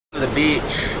The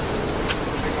beach.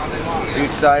 You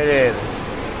excited?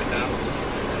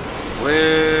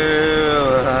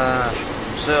 Woo! I'm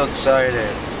so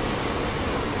excited.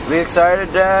 We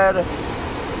excited, Dad?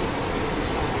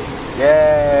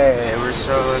 Yay! We're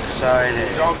so excited.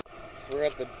 We're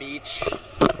at the beach.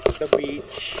 The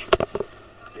beach.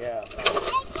 Yeah.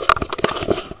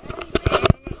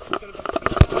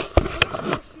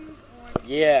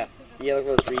 Yeah. Yeah, look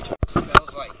at those reach. It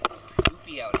smells like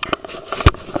poopy out here.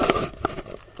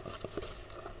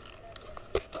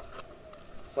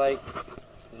 It's like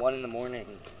 1 in the morning.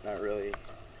 Not really.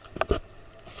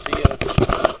 See ya.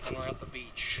 We're at the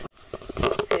beach.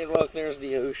 Hey, look, there's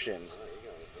the ocean.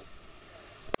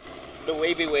 The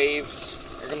wavy waves.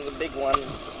 Here comes the big one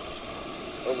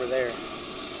over there.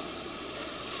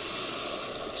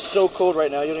 It's so cold right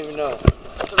now, you don't even know.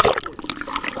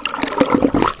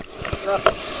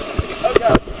 Nothing. Oh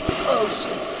god. Oh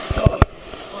shit. Oh,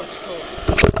 it's cold.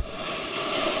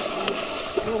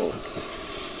 Oh.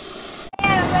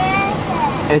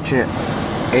 It's an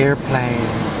airplane.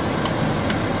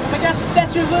 Oh my gosh,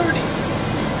 Statue of Liberty.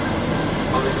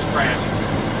 Oh, they just crashed.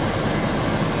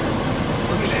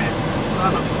 Look at that.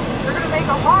 Son of a... They're gonna make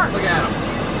a heart. Look at him.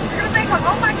 They're gonna make a...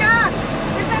 Oh my gosh.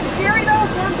 Isn't that scary though?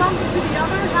 If one bumps into the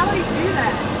other? How do they do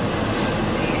that?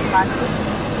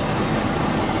 Practice.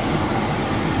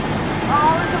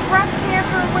 Oh, it's a breast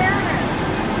cancer awareness.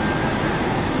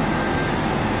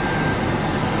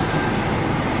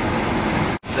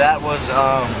 That was,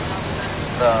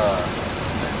 the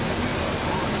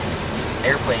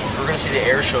airplane. We're gonna see the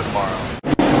air show tomorrow.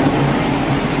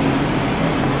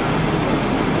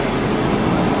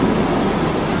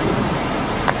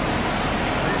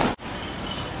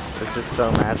 This is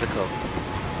so magical.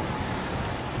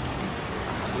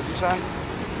 What'd you say?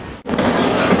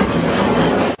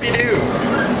 What do you do?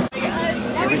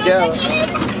 Here we go.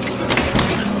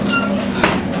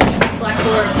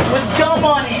 Blackboard with gum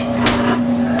on it.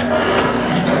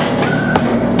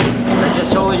 I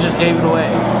just totally just gave it away.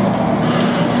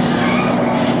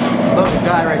 Look, the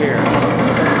guy right here.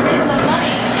 It's the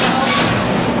money.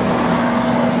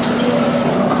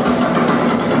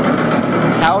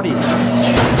 Howdy.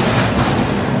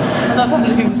 I thought that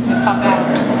was going to pop out.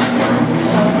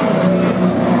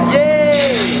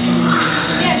 Yay!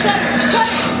 Yeah, cut it, cut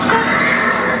it, cut it.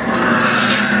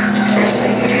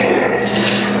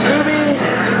 Ruby!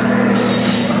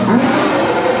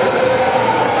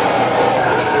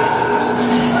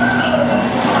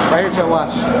 Right here, Joe,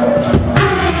 watch.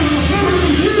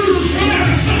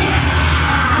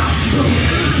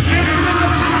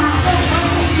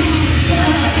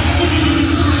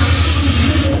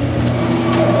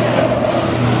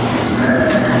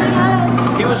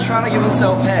 He was trying to give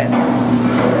himself head. Oh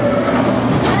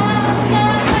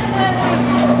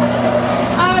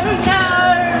no!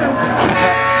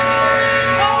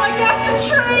 Oh my gosh, the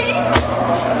tree!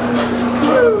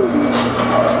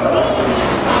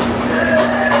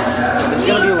 This is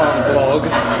gonna be a long vlog.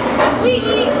 Wee!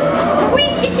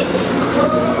 Wee!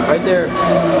 Right there.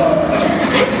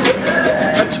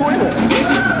 A toilet.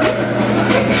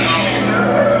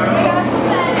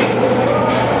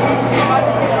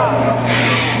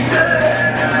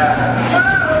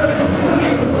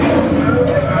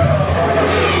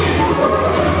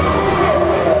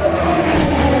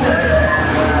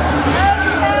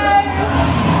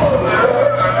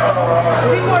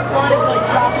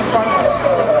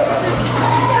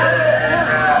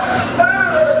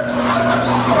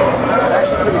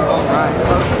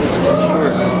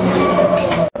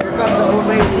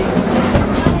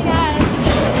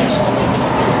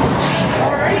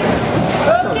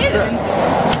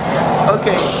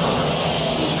 Okay,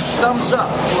 thumbs up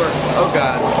for, oh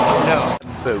god, no.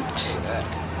 Boat.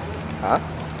 Huh?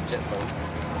 Jet boat.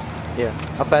 Yeah,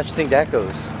 how fast do you think that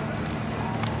goes?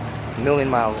 1,000,000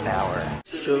 miles an hour.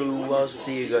 So, I'll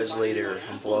see you guys later.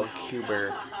 I'm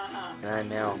Vlogcuber, and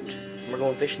I'm out. We're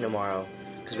going fishing tomorrow,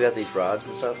 because we got these rods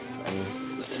and stuff, and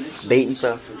bait and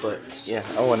stuff, but yeah.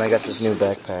 Oh, and I got this new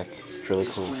backpack. It's really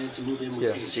cool.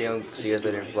 Yeah, see you guys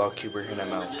later. Vlogcuber, and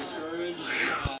I'm out.